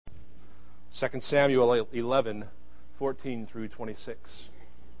2 Samuel 11, 14 through 26.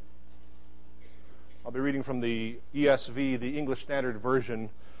 I'll be reading from the ESV, the English Standard Version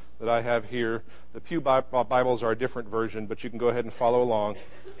that I have here. The Pew Bibles are a different version, but you can go ahead and follow along.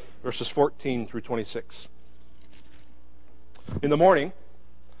 Verses 14 through 26. In the morning,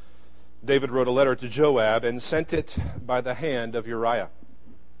 David wrote a letter to Joab and sent it by the hand of Uriah.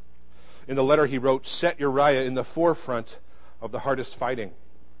 In the letter he wrote, "Set Uriah in the forefront of the hardest fighting,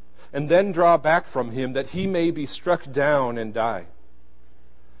 and then draw back from him that he may be struck down and die."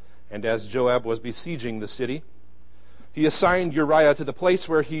 And as Joab was besieging the city, he assigned Uriah to the place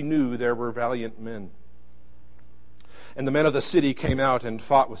where he knew there were valiant men. And the men of the city came out and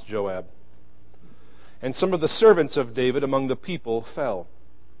fought with Joab. And some of the servants of David among the people fell.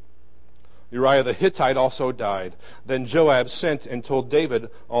 Uriah the Hittite also died. Then Joab sent and told David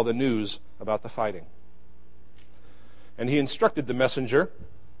all the news about the fighting. And he instructed the messenger,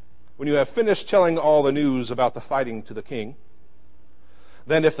 "When you have finished telling all the news about the fighting to the king,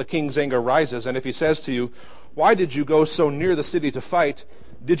 then if the king's anger rises, and if he says to you, 'Why did you go so near the city to fight?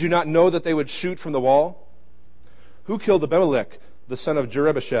 Did you not know that they would shoot from the wall? Who killed Abimelech, the son of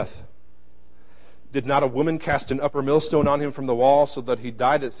Jerubbesheth? Did not a woman cast an upper millstone on him from the wall so that he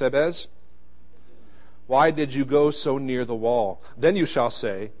died at Thebez? Why did you go so near the wall?' Then you shall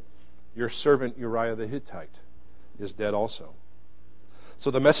say, 'Your servant Uriah the Hittite is dead also.'" So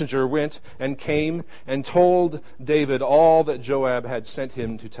the messenger went and came and told David all that Joab had sent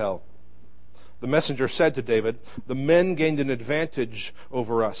him to tell. The messenger said to David, "The men gained an advantage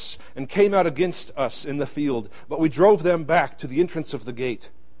over us and came out against us in the field, but we drove them back to the entrance of the gate.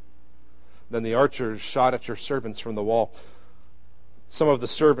 Then the archers shot at your servants from the wall. Some of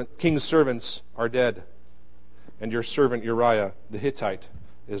the king's servants are dead, and your servant Uriah the Hittite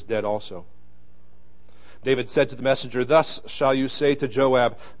is dead also." David said to the messenger, "Thus shall you say to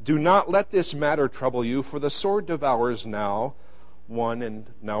Joab, 'Do not let this matter trouble you, for the sword devours now one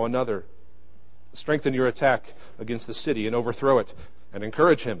and now another. Strengthen your attack against the city and overthrow it, and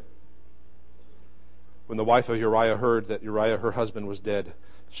encourage him.'" When the wife of Uriah heard that Uriah her husband was dead,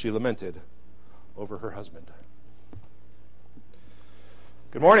 she lamented over her husband.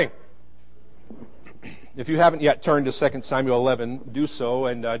 Good morning. If you haven't yet turned to 2 Samuel 11, do so,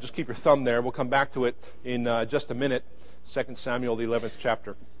 and just keep your thumb there. We'll come back to it in just a minute. 2 Samuel, the 11th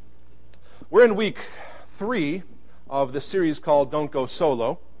chapter. We're in week 3 of the series called Don't Go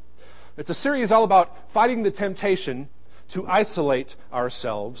Solo. It's a series all about fighting the temptation to isolate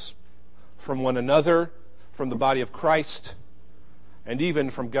ourselves from one another, from the body of Christ, and even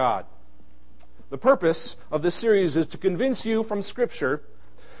from God. The purpose of this series is to convince you from Scripture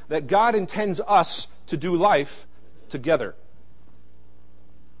that God intends us to do life together.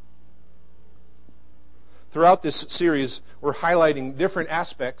 Throughout this series, we're highlighting different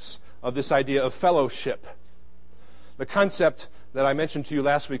aspects of this idea of fellowship. The concept that I mentioned to you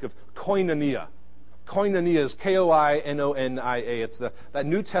last week of koinonia. Koinonia is K-O-I-N-O-N-I-A. It's that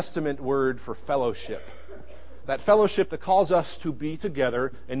New Testament word for fellowship. That fellowship that calls us to be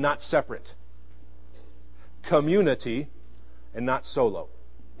together and not separate. Community and not solo.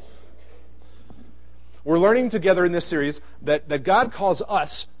 We're learning together in this series that God calls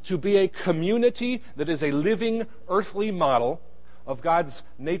us to be a community that is a living, earthly model of God's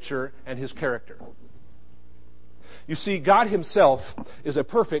nature and His character. You see, God Himself is a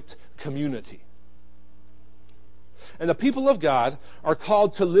perfect community. And the people of God are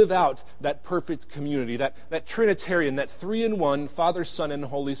called to live out that perfect community, that Trinitarian, that 3-in-1 Father, Son, and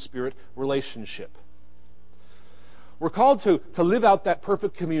Holy Spirit relationship. We're called to live out that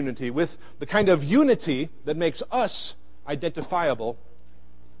perfect community with the kind of unity that makes us identifiable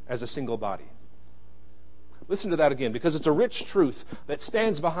as a single body. Listen to that again, because it's a rich truth that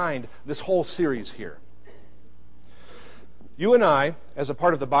stands behind this whole series here. You and I, as a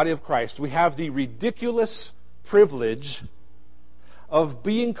part of the body of Christ, we have the ridiculous privilege of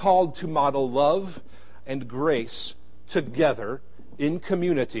being called to model love and grace together in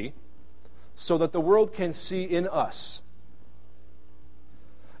community so that the world can see in us,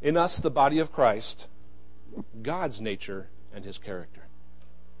 the body of Christ, God's nature and His character.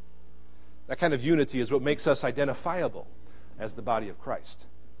 That kind of unity is what makes us identifiable as the body of Christ.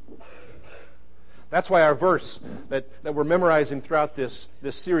 That's why our verse that we're memorizing throughout this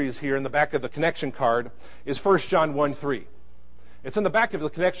series here in the back of the connection card is 1 John 1:3. It's in the back of the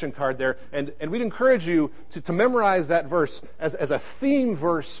connection card there, and we'd encourage you to memorize that verse as a theme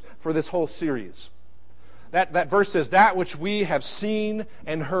verse for this whole series. That verse says, "That which we have seen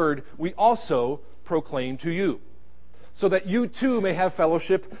and heard, we also proclaim to you, so that you too may have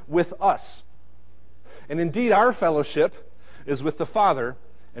fellowship with us. And indeed, our fellowship is with the Father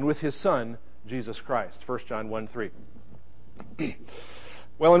and with his Son, Jesus Christ. 1 John 1:3.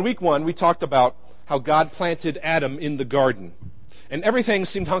 Well, in week 1, we talked about how God planted Adam in the garden. And everything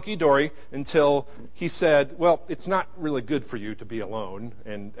seemed hunky-dory until he said, well, it's not really good for you to be alone.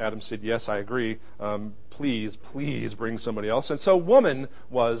 And Adam said, yes, I agree. Please bring somebody else. And so woman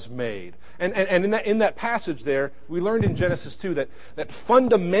was made. And in that passage there, we learned in Genesis 2 that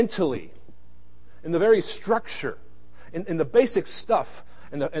fundamentally, in the very structure, in the basic stuff,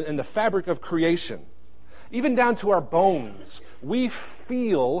 in the fabric of creation, even down to our bones, we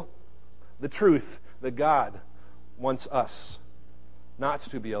feel the truth that God wants us not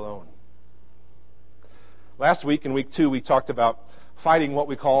to be alone. Last week, in week 2, we talked about fighting what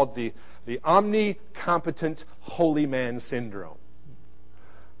we called the omnicompetent holy man syndrome.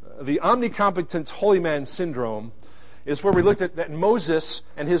 The omnicompetent holy man syndrome is where we looked at Moses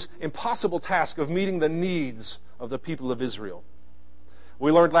and his impossible task of meeting the needs of the people of Israel.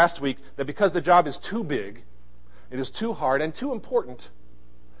 We learned last week that because the job is too big, it is too hard and too important,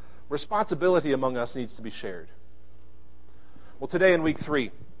 responsibility among us needs to be shared. Well, today in week 3,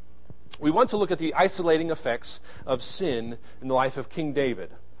 we want to look at the isolating effects of sin in the life of King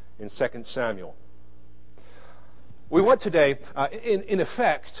David in 2 Samuel. We want today, in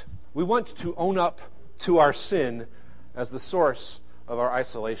effect, we want to own up to our sin as the source of our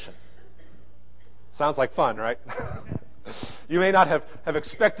isolation. Sounds like fun, right? You may not have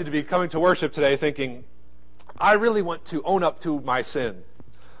expected to be coming to worship today thinking, I really want to own up to my sin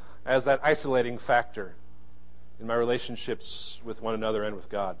as that isolating factor in my relationships with one another and with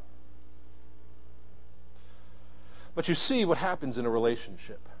God. But you see what happens in a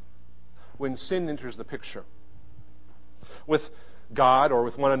relationship when sin enters the picture. With God or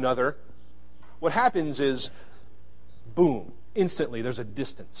with one another, what happens is, boom, instantly there's a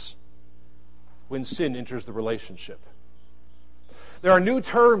distance when sin enters the relationship. There are new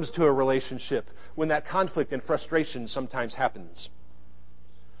terms to a relationship when that conflict and frustration sometimes happens.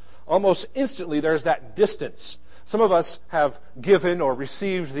 Almost instantly there's that distance. Some of us have given or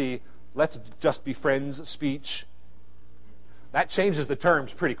received the let's just be friends speech. That changes the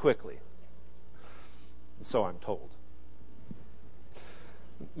terms pretty quickly. So I'm told.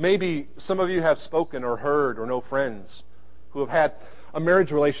 Maybe some of you have spoken or heard or know friends who have had a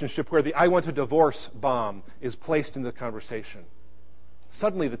marriage relationship where the I want a divorce bomb is placed in the conversation.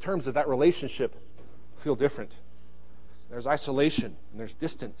 Suddenly the terms of that relationship feel different. There's isolation and there's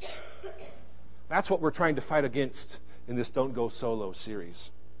distance. That's what we're trying to fight against in this Don't Go Solo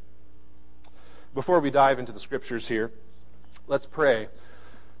series. Before we dive into the scriptures here, let's pray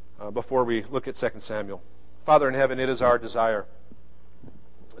before we look at 2 Samuel. Father in heaven, it is our desire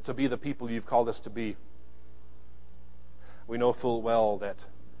to be the people you've called us to be. We know full well that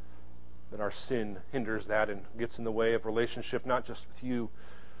our sin hinders that and gets in the way of relationship, not just with you,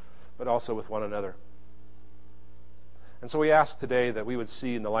 but also with one another. And so we ask today that we would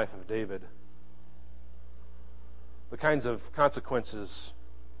see in the life of David the kinds of consequences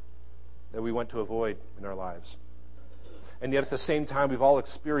that we want to avoid in our lives. And yet at the same time, we've all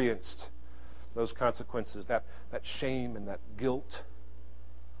experienced those consequences, that shame and that guilt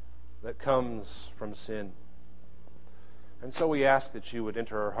that comes from sin. And so we ask that you would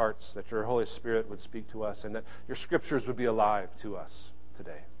enter our hearts, that your Holy Spirit would speak to us, and that your scriptures would be alive to us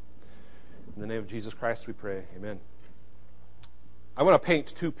today. In the name of Jesus Christ we pray. Amen. I want to paint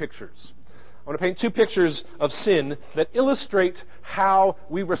 2 pictures. I want to paint 2 pictures of sin that illustrate how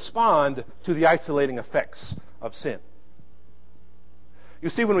we respond to the isolating effects of sin. You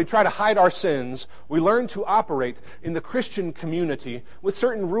see, when we try to hide our sins, we learn to operate in the Christian community with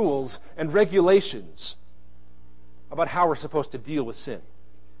certain rules and regulations about how we're supposed to deal with sin.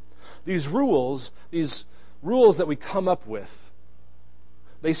 These rules that we come up with,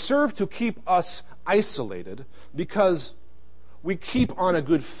 they serve to keep us isolated because we keep on a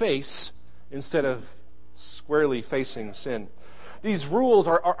good face instead of squarely facing sin. These rules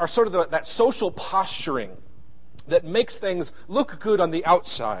are sort of that social posturing that makes things look good on the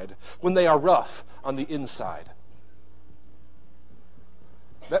outside when they are rough on the inside.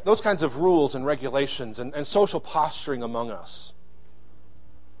 Those kinds of rules and regulations and social posturing among us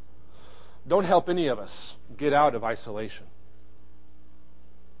don't help any of us get out of isolation.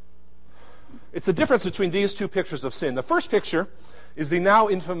 It's the difference between these 2 pictures of sin. The first picture is the now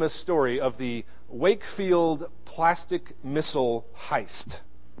infamous story of the Wakefield plastic missile heist.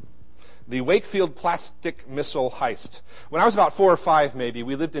 The Wakefield plastic missile heist. When I was about 4 or 5 maybe,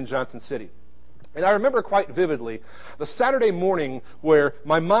 we lived in Johnson City. And I remember quite vividly the Saturday morning where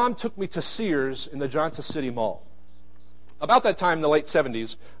my mom took me to Sears in the Johnson City Mall. About that time in the late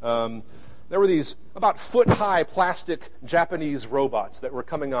 70s, there were these about foot-high plastic Japanese robots that were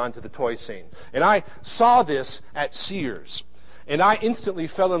coming onto the toy scene. And I saw this at Sears. And I instantly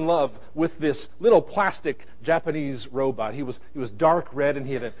fell in love with this little plastic Japanese robot. He was dark red, and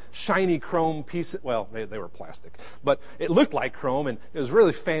he had a shiny chrome piece. Well, they were plastic, but it looked like chrome, and it was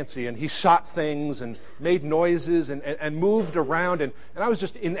really fancy. And he shot things and made noises and moved around. And I was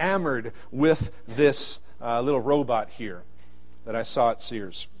just enamored with this little robot here that I saw at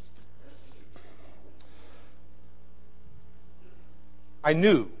Sears. I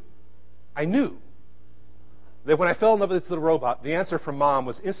knew that when I fell in love with this little robot, the answer from Mom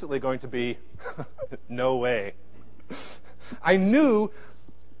was instantly going to be, no way. I knew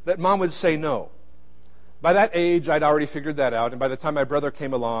that Mom would say no. By that age, I'd already figured that out, and by the time my brother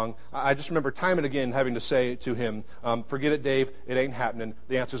came along, I just remember time and again having to say to him, forget it, Dave, it ain't happening.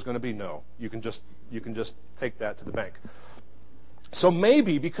 The answer's going to be no. You can just take that to the bank. So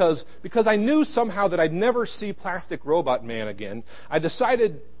maybe because I knew somehow that I'd never see Plastic Robot Man again, I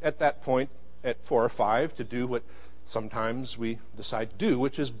decided at that point, at 4 or 5, to do what sometimes we decide to do,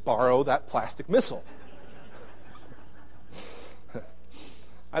 which is borrow that plastic missile.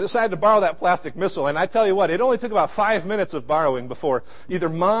 I decided to borrow that plastic missile, and I tell you what, it only took about 5 minutes of borrowing before either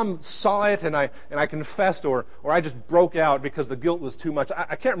Mom saw it and I confessed, or I just broke out because the guilt was too much.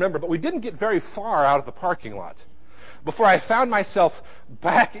 I can't remember, but we didn't get very far out of the parking lot before I found myself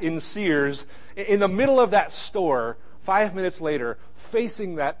back in Sears in the middle of that store 5 minutes later,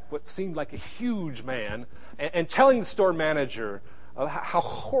 facing that what seemed like a huge man, and telling the store manager how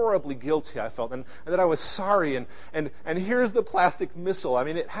horribly guilty I felt, and that I was sorry, and here's the plastic missile. I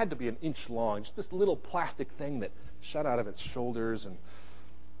mean, it had to be an inch long, just this little plastic thing that shot out of its shoulders. And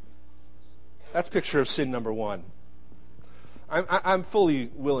that's picture of sin number 1. I'm fully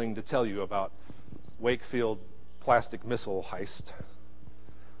willing to tell you about Wakefield plastic missile heist.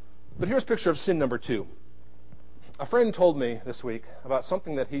 But here's a picture of sin number 2. A friend told me this week about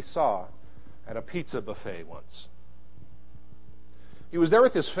something that he saw at a pizza buffet once. He was there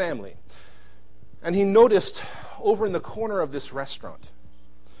with his family, and he noticed over in the corner of this restaurant,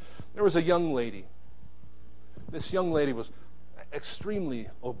 there was a young lady. This young lady was extremely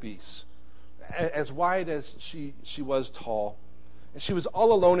obese, as wide as she was tall, and she was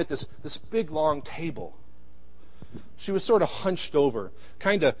all alone at this big, long table. She was sort of hunched over,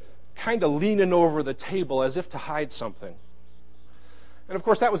 kind of leaning over the table as if to hide something. And of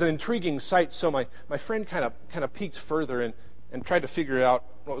course, that was an intriguing sight, so my friend kind of peeked further and tried to figure out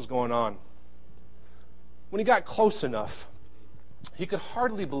what was going on. When he got close enough, he could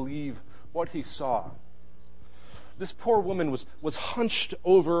hardly believe what he saw. This poor woman was hunched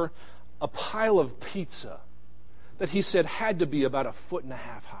over a pile of pizza that he said had to be about 1.5 feet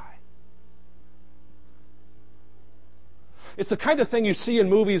high. It's the kind of thing you see in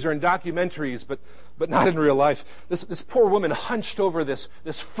movies or in documentaries, but not in real life. This poor woman hunched over this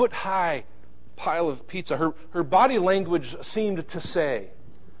foot-high pile of pizza. Her body language seemed to say,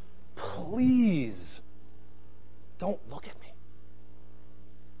 please, don't look at me.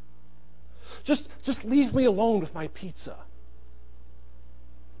 Just leave me alone with my pizza.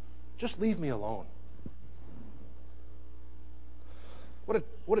 Just leave me alone.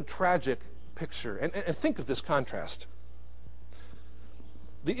 What a tragic picture. And think of this contrast.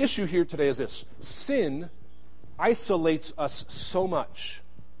 The issue here today is this: sin isolates us so much.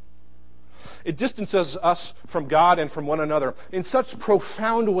 It distances us from God and from one another in such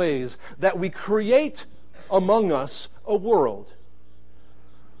profound ways that we create among us a world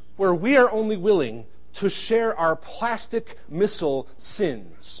where we are only willing to share our plastic missile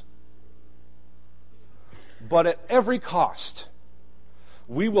sins. But at every cost,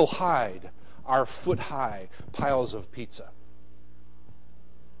 we will hide our foot-high piles of pizza.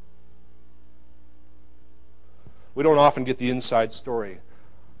 We don't often get the inside story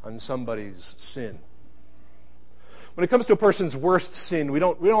on somebody's sin. When it comes to a person's worst sin, we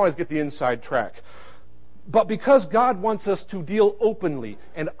don't always get the inside track. But because God wants us to deal openly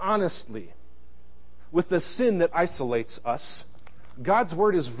and honestly with the sin that isolates us, God's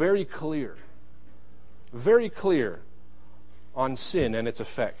word is very clear on sin and its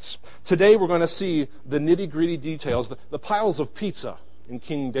effects. Today we're going to see the nitty-gritty details, the piles of pizza in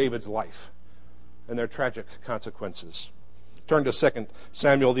King David's life and their tragic consequences. Turn to 2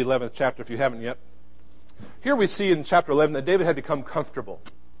 Samuel, the 11th chapter, if you haven't yet. Here we see in chapter 11 that David had become comfortable.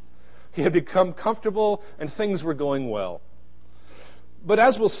 He had become comfortable and things were going well. But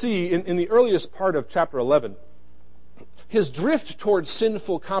as we'll see in the earliest part of chapter 11, his drift towards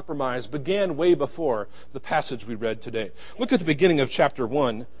sinful compromise began way before the passage we read today. Look at the beginning of chapter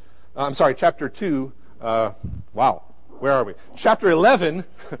 2. Wow. Where are we? Chapter 11,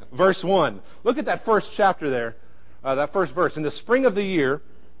 verse 1. Look at that first chapter there, that first verse. In the spring of the year,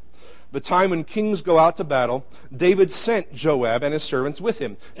 the time when kings go out to battle, David sent Joab and his servants with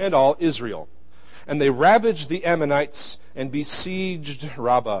him, and all Israel. And they ravaged the Ammonites and besieged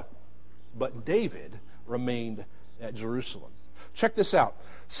Rabbah. But David remained at Jerusalem. Check this out.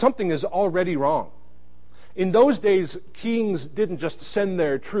 Something is already wrong. In those days, kings didn't just send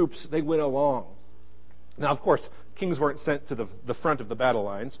their troops, they went along. Now, of course, kings weren't sent to the front of the battle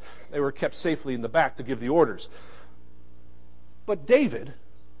lines. They were kept safely in the back to give the orders. But David,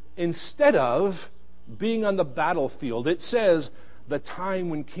 instead of being on the battlefield, it says the time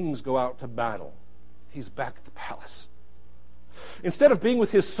when kings go out to battle, he's back at the palace. Instead of being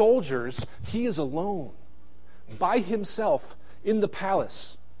with his soldiers, he is alone, by himself, in the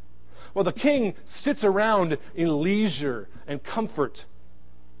palace. While the king sits around in leisure and comfort,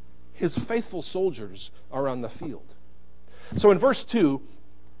 his faithful soldiers are on the field. So in verse 2,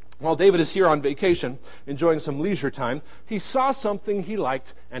 while David is here on vacation, enjoying some leisure time, he saw something he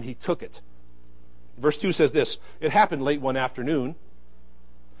liked and he took it. Verse 2 says this: It happened late one afternoon,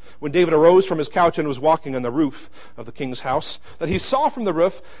 when David arose from his couch and was walking on the roof of the king's house, that he saw from the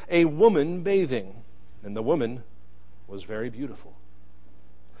roof a woman bathing, and the woman was very beautiful.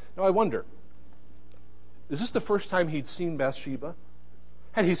 Now I wonder, is this the first time he'd seen Bathsheba?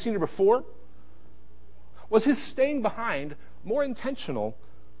 Had he seen her before? Was his staying behind more intentional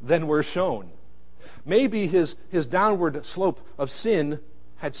than we're shown? Maybe his downward slope of sin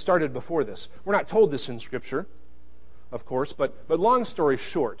had started before this. We're not told this in Scripture, of course, but long story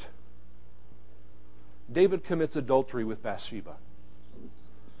short, David commits adultery with Bathsheba,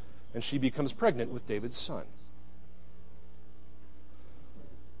 and she becomes pregnant with David's son.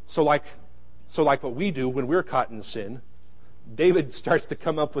 So like what we do when we're caught in sin, David starts to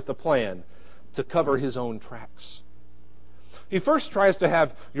come up with a plan to cover his own tracks. He first tries to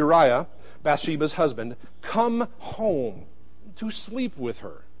have Uriah, Bathsheba's husband, come home to sleep with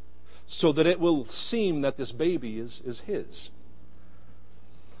her, so that it will seem that this baby is his.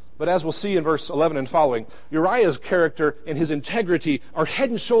 But as we'll see in verse 11 and following, Uriah's character and his integrity are head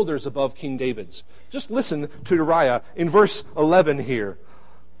and shoulders above King David's. Just listen to Uriah in verse 11 here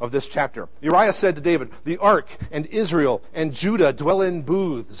of this chapter. Uriah said to David, "The ark and Israel and Judah dwell in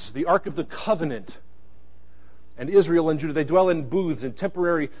booths," the ark of the covenant. And Israel and Judah, they dwell in booths, in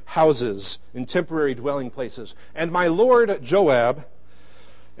temporary houses, in temporary dwelling places. "And my lord Joab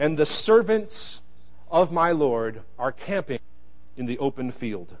and the servants of my lord are camping in the open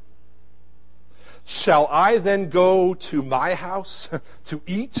field. Shall I then go to my house to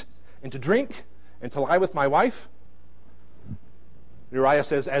eat and to drink and to lie with my wife?" Uriah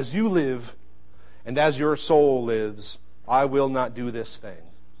says, "As you live and as your soul lives, I will not do this thing."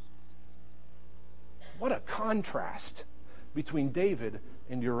 What a contrast between David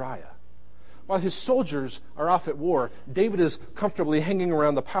and Uriah. While his soldiers are off at war, David is comfortably hanging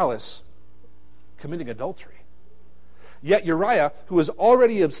around the palace, committing adultery. Yet Uriah, who is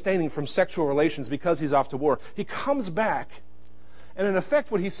already abstaining from sexual relations because he's off to war, he comes back, and in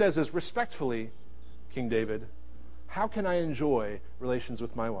effect what he says is, "Respectfully, King David, how can I enjoy relations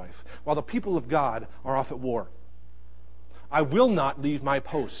with my wife while the people of God are off at war? I will not leave my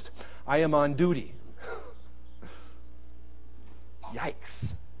post. I am on duty."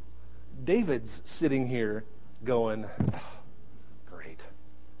 Yikes. David's sitting here going, "Oh, great.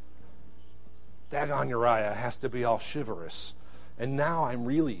 Dagon Uriah has to be all chivalrous, and now I'm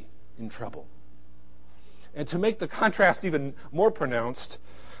really in trouble." And to make the contrast even more pronounced,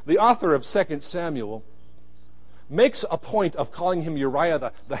 the author of 2 Samuel makes a point of calling him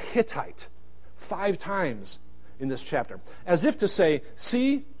Uriah the Hittite 5 times in this chapter, as if to say,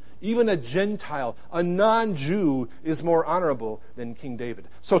 see, even a Gentile, a non-Jew, is more honorable than King David.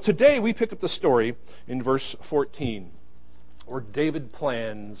 So today we pick up the story in verse 14, where David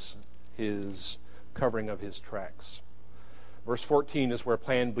plans his covering of his tracks. Verse 14 is where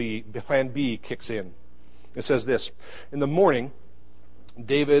plan B kicks in. It says this: "In the morning,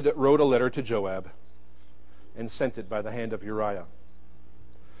 David wrote a letter to Joab and sent it by the hand of Uriah.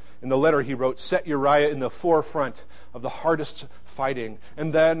 In the letter he wrote, 'Set Uriah in the forefront of the hardest fighting,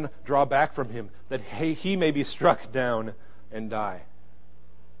 and then draw back from him, that he may be struck down and die.'"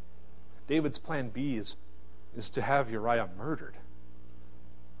 David's plan B is to have Uriah murdered.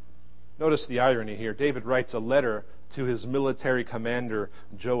 Notice the irony here. David writes a letter to his military commander,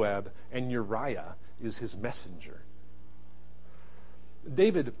 Joab, and Uriah is his messenger.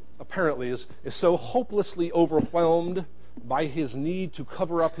 David apparently is so hopelessly overwhelmed by his need to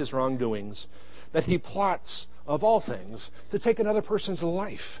cover up his wrongdoings that he plots, of all things, to take another person's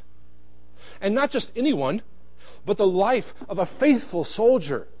life. And not just anyone, but the life of a faithful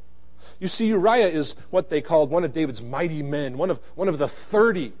soldier. You see, Uriah is what they called one of David's mighty men, one of the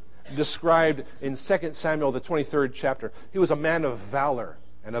 30 described in 2 Samuel, the 23rd chapter. He was a man of valor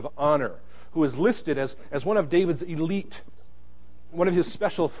and of honor, who is listed as one of David's elite, one of his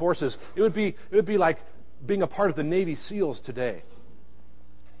special forces. It would be like being a part of the Navy SEALs today.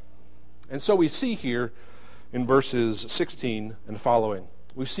 And so we see here in verses 16 and following,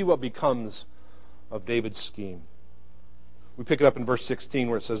 we see what becomes of David's scheme. We pick it up in verse 16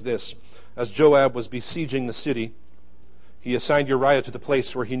 where it says this: As Joab was besieging the city, he assigned Uriah to the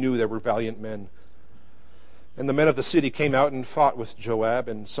place where he knew there were valiant men. And the men of the city came out and fought with Joab,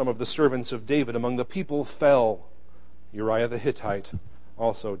 and some of the servants of David among the people fell. Uriah the Hittite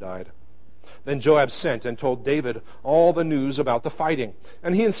also died. Then Joab sent and told David all the news about the fighting.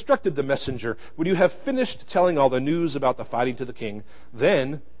 And he instructed the messenger, when you have finished telling all the news about the fighting to the king,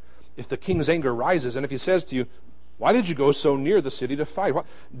 then, if the king's anger rises, and if he says to you, why did you go so near the city to fight?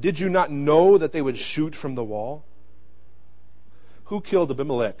 Did you not know that they would shoot from the wall? Who killed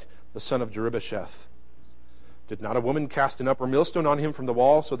Abimelech, the son of Jerubbesheth? Did not a woman cast an upper millstone on him from the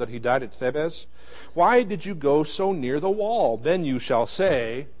wall so that he died at Thebez? Why did you go so near the wall? Then you shall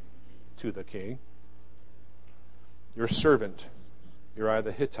say to the king, your servant, Uriah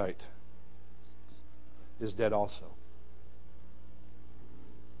the Hittite, is dead also.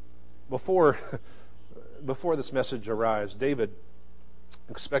 Before this message arrives, David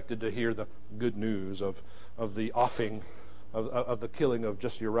expected to hear the good news of the offing, of the killing of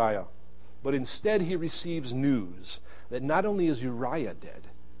just Uriah. But instead he receives news that not only is Uriah dead,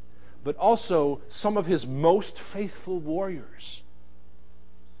 but also some of his most faithful warriors.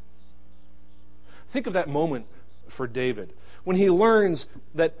 Think of that moment for David when he learns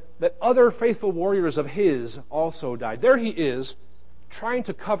that other faithful warriors of his also died. There he is, trying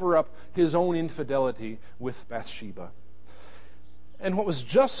to cover up his own infidelity with Bathsheba. And what was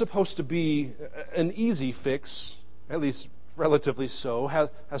just supposed to be an easy fix, at least relatively so,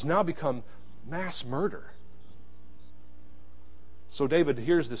 has now become mass murder. So David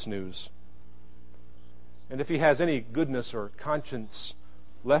hears this news. And if he has any goodness or conscience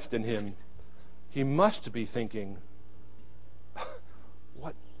left in him, he must be thinking,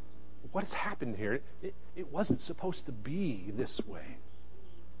 what has happened here? It wasn't supposed to be this way.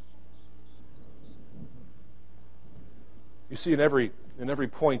 You see, in every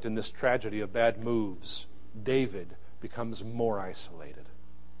point in this tragedy of bad moves, David becomes more isolated.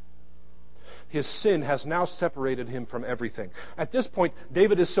 His sin has now separated him from everything. At this point,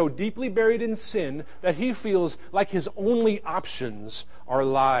 David is so deeply buried in sin that he feels like his only options are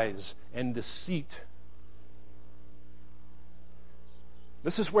lies and deceit.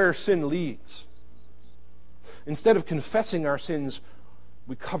 This is where sin leads. Instead of confessing our sins,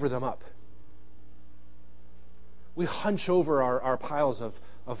 we cover them up. We hunch over our piles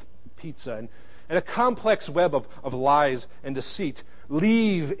of pizza, and a complex web of lies and deceit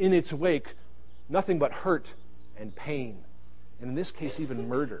leave in its wake nothing but hurt and pain, and in this case, even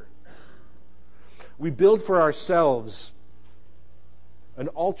murder. We build for ourselves an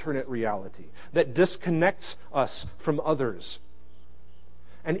alternate reality that disconnects us from others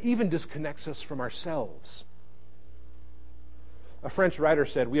and even disconnects us from ourselves. A French writer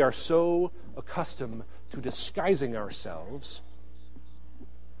said, we are so accustomed to disguising ourselves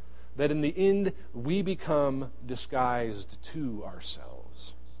that in the end we become disguised to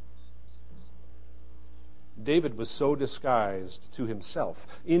ourselves. David was so disguised to himself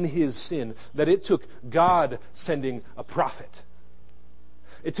in his sin that it took God sending a prophet.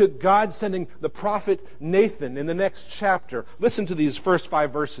 It took God sending the prophet Nathan in the next chapter. Listen to these first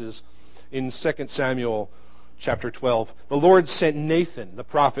 5 verses in 2 Samuel chapter 12. The Lord sent Nathan, the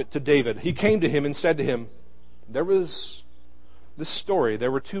prophet, to David. He came to him and said to him, there was this story. There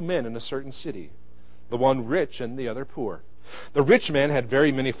were 2 men in a certain city, the one rich and the other poor. The rich man had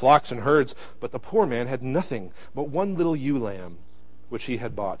very many flocks and herds, but the poor man had nothing but one little ewe lamb, which he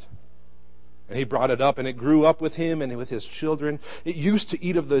had bought. And he brought it up, and it grew up with him and with his children. It used to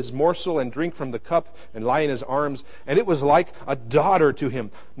eat of his morsel and drink from the cup and lie in his arms, and it was like a daughter to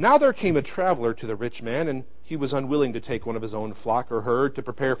him. Now there came a traveler to the rich man, and he was unwilling to take one of his own flock or herd to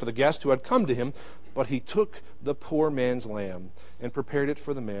prepare for the guest who had come to him, but he took the poor man's lamb and prepared it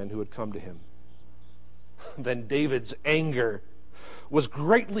for the man who had come to him. Then David's anger was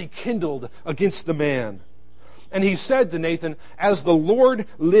greatly kindled against the man. And he said to Nathan, as the Lord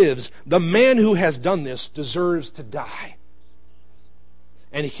lives, the man who has done this deserves to die.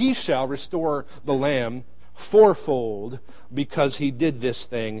 And he shall restore the lamb fourfold because he did this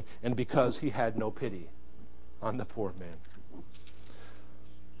thing and because he had no pity on the poor man.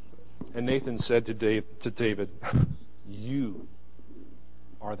 And Nathan said to David, you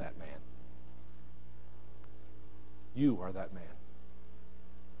are that man. You are that man.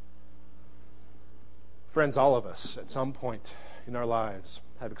 Friends, all of us at some point in our lives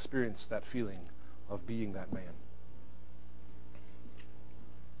have experienced that feeling of being that man.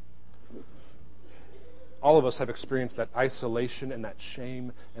 All of us have experienced that isolation and that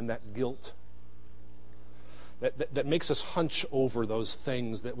shame and that guilt that makes us hunch over those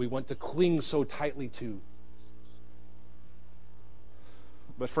things that we want to cling so tightly to.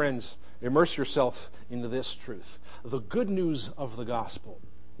 But friends, immerse yourself into this truth. The good news of the gospel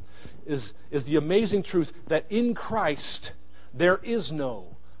is the amazing truth that in Christ there is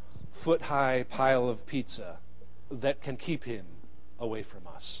no foot-high pile of pizza that can keep him away from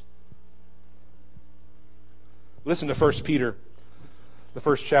us. Listen to 1 Peter, the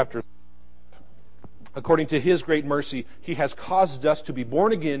first chapter. According to his great mercy, he has caused us to be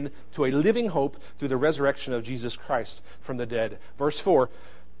born again to a living hope through the resurrection of Jesus Christ from the dead. Verse 4,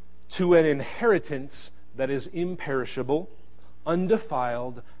 to an inheritance that is imperishable,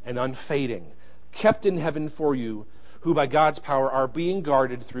 undefiled, and unfading, kept in heaven for you, who by God's power are being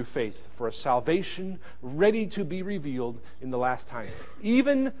guarded through faith for a salvation ready to be revealed in the last time.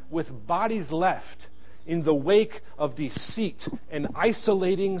 Even with bodies left in the wake of deceit and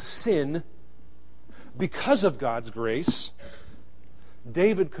isolating sin, because of God's grace,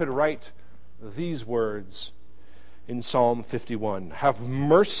 David could write these words in Psalm 51. Have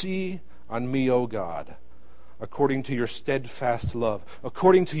mercy on me, O God, according to your steadfast love,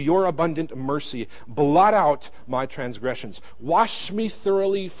 according to your abundant mercy. Blot out my transgressions. Wash me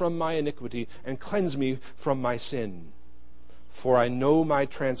thoroughly from my iniquity and cleanse me from my sin. For I know my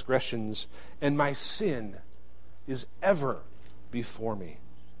transgressions, and my sin is ever before me.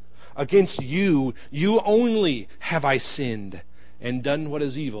 Against you, you only have I sinned and done what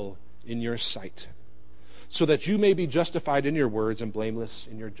is evil in your sight, so that you may be justified in your words and blameless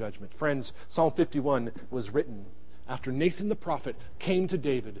in your judgment. Friends, Psalm 51 was written after Nathan the prophet came to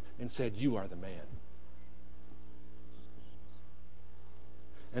David and said, you are the man.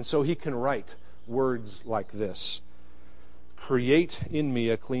 And so he can write words like this. Create in me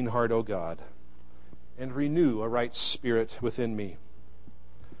a clean heart, O God, and renew a right spirit within me.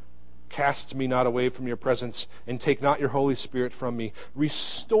 Cast me not away from your presence, and take not your Holy Spirit from me.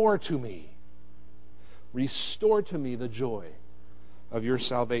 Restore to me the joy of your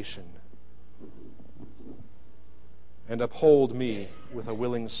salvation, and uphold me with a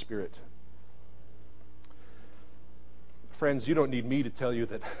willing spirit. Friends, you don't need me to tell you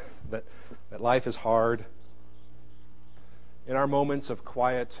that life is hard. In our moments of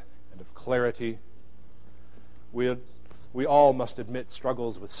quiet and of clarity, we all must admit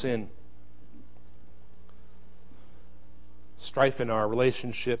struggles with sin. Strife in our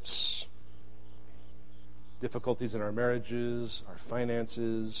relationships, difficulties in our marriages, our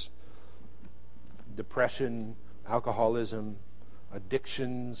finances, depression, alcoholism,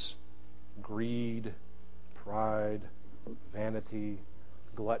 addictions, greed, pride, vanity,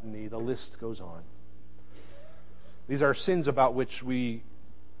 gluttony, the list goes on. These are sins about which we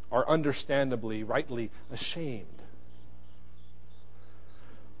are understandably, rightly ashamed.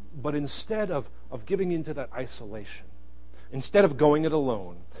 But instead of giving into that isolation, instead of going it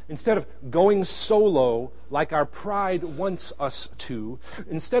alone, instead of going solo like our pride wants us to,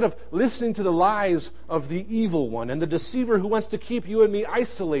 instead of listening to the lies of the evil one and the deceiver who wants to keep you and me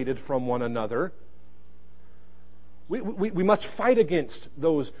isolated from one another, we must fight against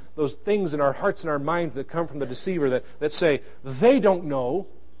those things in our hearts and our minds that come from the deceiver that say, they don't know,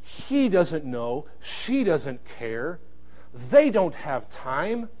 he doesn't know, she doesn't care, they don't have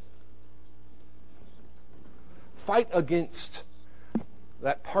time. Fight against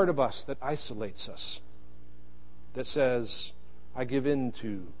that part of us that isolates us, that says, I give in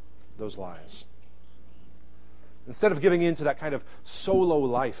to those lies. Instead of giving in to that kind of solo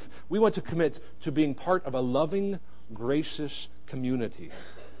life, we want to commit to being part of a loving, gracious community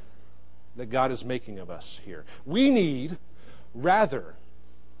that God is making of us here. We need, rather,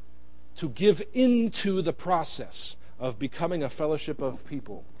 to give into the process of becoming a fellowship of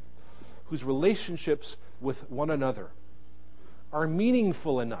people whose relationships with one another are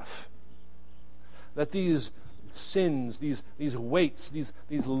meaningful enough that these sins, these weights, these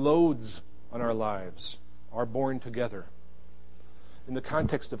loads on our lives are borne together in the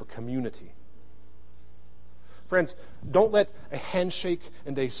context of a community. Friends, don't let a handshake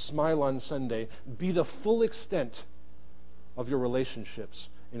and a smile on Sunday be the full extent of your relationships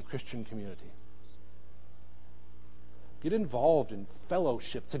in Christian community. Get involved in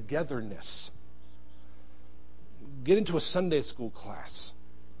fellowship, togetherness. Get into a Sunday school class.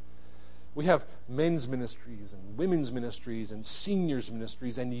 We have men's ministries and women's ministries and seniors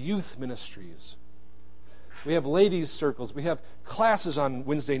ministries and youth ministries. We have ladies' circles. We have classes on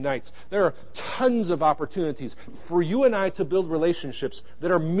Wednesday nights. There are tons of opportunities for you and I to build relationships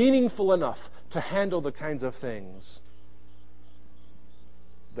that are meaningful enough to handle the kinds of things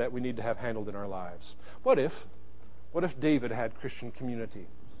that we need to have handled in our lives. What if David had Christian community?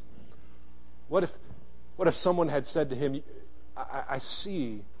 What if someone had said to him, I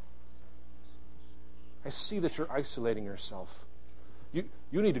see that you're isolating yourself. You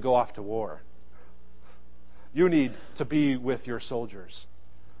need to go off to war. You need to be with your soldiers.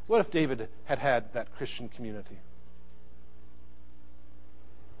 What if David had had that Christian community?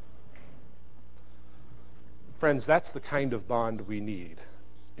 Friends, that's the kind of bond we need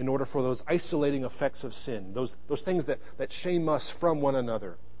in order for those isolating effects of sin, those things that shame us from one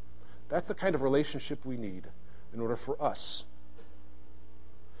another. That's the kind of relationship we need in order for us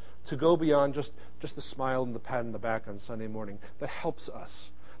to go beyond just the smile and the pat on the back on Sunday morning. That helps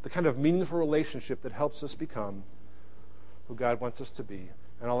us. The kind of meaningful relationship that helps us become who God wants us to be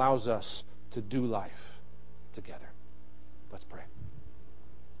and allows us to do life together. Let's pray.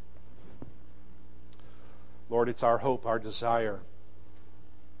 Lord, it's our hope, our desire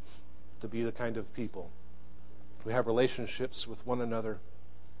to be the kind of people who have relationships with one another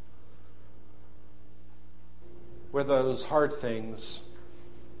where those hard things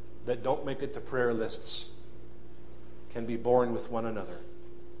that don't make it to prayer lists can be borne with one another.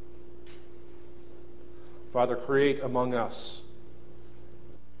 Father, create among us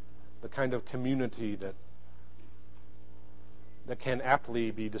the kind of community that can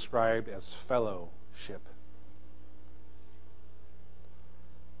aptly be described as fellowship,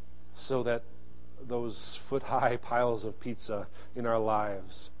 so that those foot-high piles of pizza in our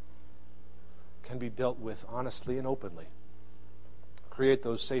lives can be dealt with honestly and openly. Create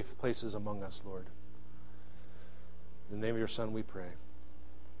those safe places among us, Lord. In the name of your Son we pray.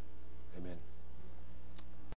 Amen.